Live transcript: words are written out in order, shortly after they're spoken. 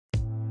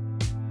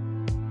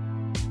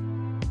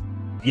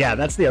Yeah,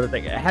 that's the other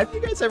thing. Have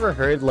you guys ever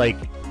heard like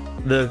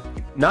the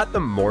not the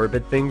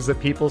morbid things that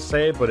people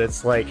say, but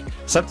it's like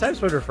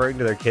sometimes when referring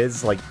to their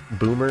kids like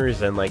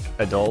boomers and like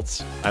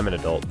adults, I'm an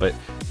adult, but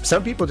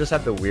some people just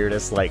have the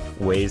weirdest like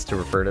ways to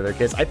refer to their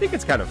kids. I think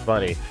it's kind of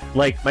funny.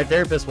 Like my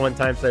therapist one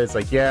time said, it's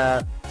like,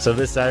 yeah, so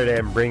this Saturday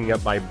I'm bringing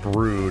up my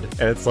brood,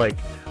 and it's like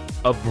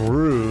a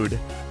brood.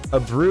 A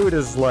brood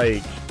is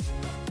like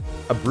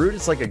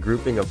a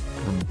grouping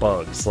of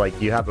bugs. Like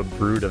you have a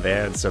brood of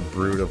ants, a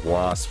brood of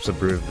wasps, a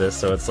brood of this.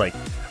 So it's like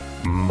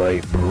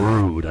my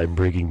brood. I'm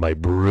bringing my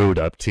brood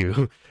up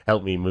to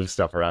help me move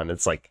stuff around.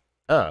 It's like,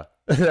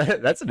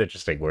 that's an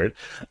interesting word.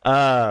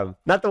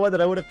 Not the one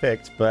that I would have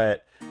picked,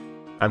 but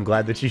I'm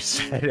glad that you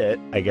said it,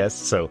 I guess.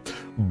 So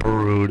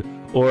brood.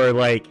 Or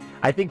like,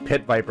 I think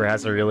Pit Viper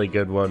has a really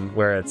good one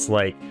where it's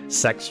like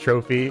sex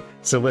trophy.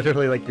 So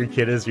literally like your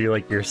kid is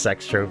your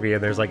sex trophy,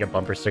 and there's like a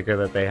bumper sticker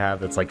that they have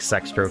that's like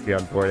sex trophy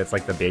on board. It's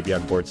like the baby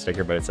on board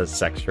sticker, but it says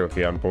sex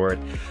trophy on board.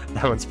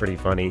 That one's pretty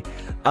funny.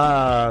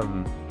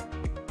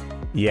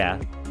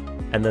 Yeah.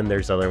 And then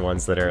there's other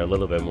ones that are a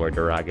little bit more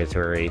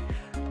derogatory.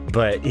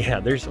 But yeah,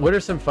 what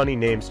are some funny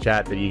names,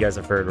 chat, that you guys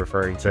have heard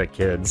referring to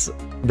kids?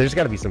 There's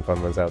got to be some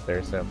fun ones out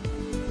there, so...